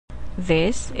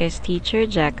This is Teacher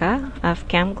Jekka of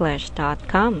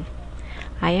NewChildrensTalk1.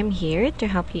 I am here to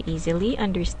help you easily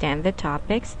understand the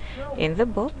topics in the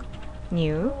book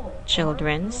New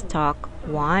Children's Talk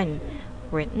 1,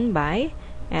 written by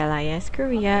LIS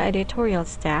Korea editorial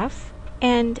staff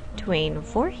and Dwayne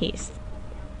Voorhees.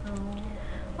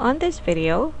 On this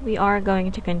video, we are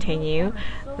going to continue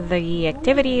the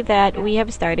activity that we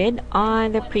have started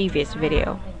on the previous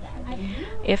video.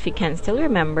 If you can still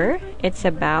remember, it's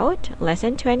about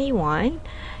lesson 21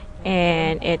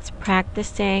 and it's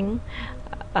practicing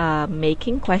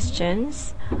making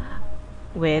questions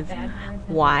with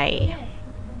why.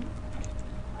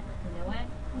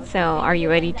 So, are you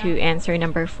ready to answer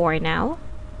number 4 now?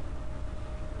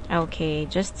 Okay,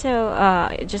 just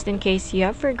in case you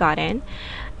have forgotten,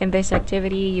 in this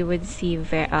activity you would see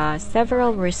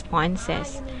several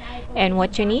responses. And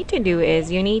what you need to do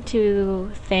is you need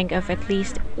to think of at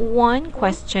least one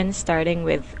question starting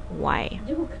with why.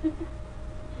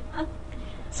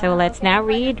 So let's now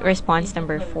read response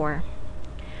number 4.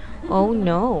 Oh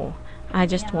no, I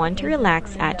just want to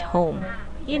relax at home.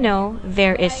 You know,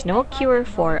 there is no cure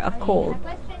for a cold.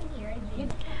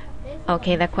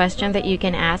 Okay, the question that you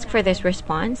can ask for this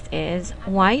response is,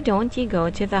 why don't you go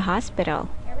to the hospital?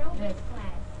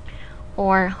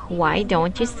 Or why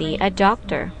don't you see a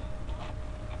doctor?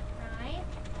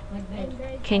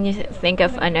 Can you think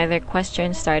of another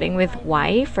question starting with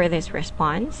why for this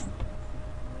response?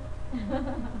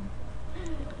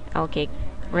 Okay,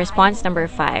 response number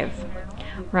 5.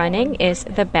 Running is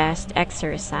the best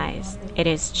exercise. It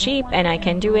is cheap and I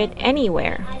can do it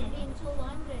anywhere.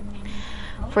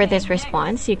 For this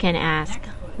response, you can ask,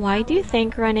 why do you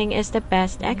think running is the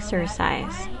best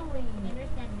exercise?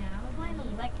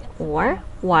 Or,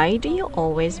 why do you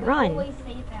always run?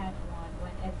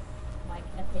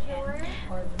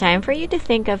 Time for you to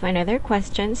think of another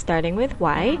question starting with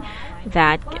why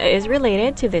that is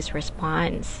related to this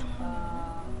response.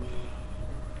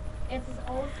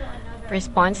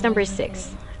 Response number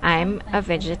 6. I'm a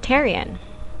vegetarian.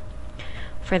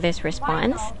 For this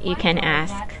response, you can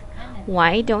ask,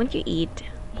 why don't you eat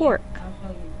pork?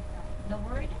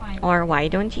 Or why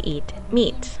don't you eat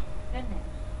meat?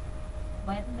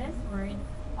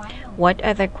 What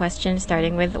other questions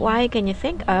starting with why can you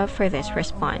think of for this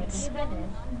response?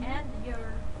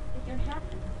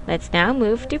 Let's now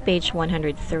move to page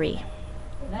 103.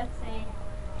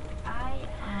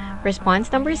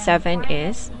 Response number 7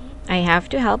 is, I have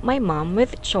to help my mom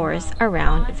with chores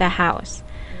around the house.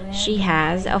 She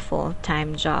has a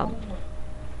full-time job.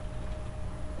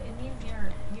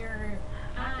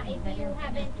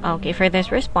 Okay, for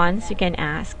this response, you can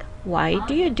ask, why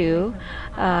do you do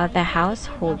the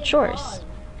household chores?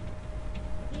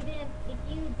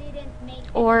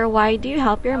 Or why do you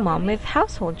help your mom with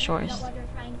household chores?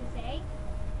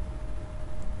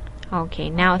 Okay,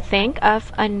 now think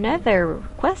of another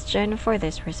question for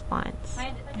this response.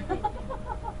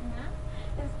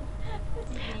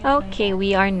 Okay,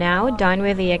 we are now done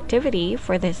with the activity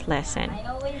for this lesson.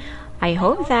 I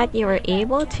hope that you were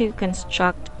able to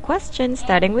construct questions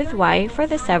starting with why for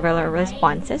the several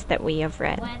responses that we have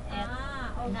read.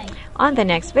 On the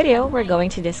next video, we're going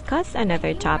to discuss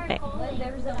another topic.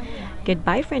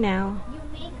 Goodbye for now.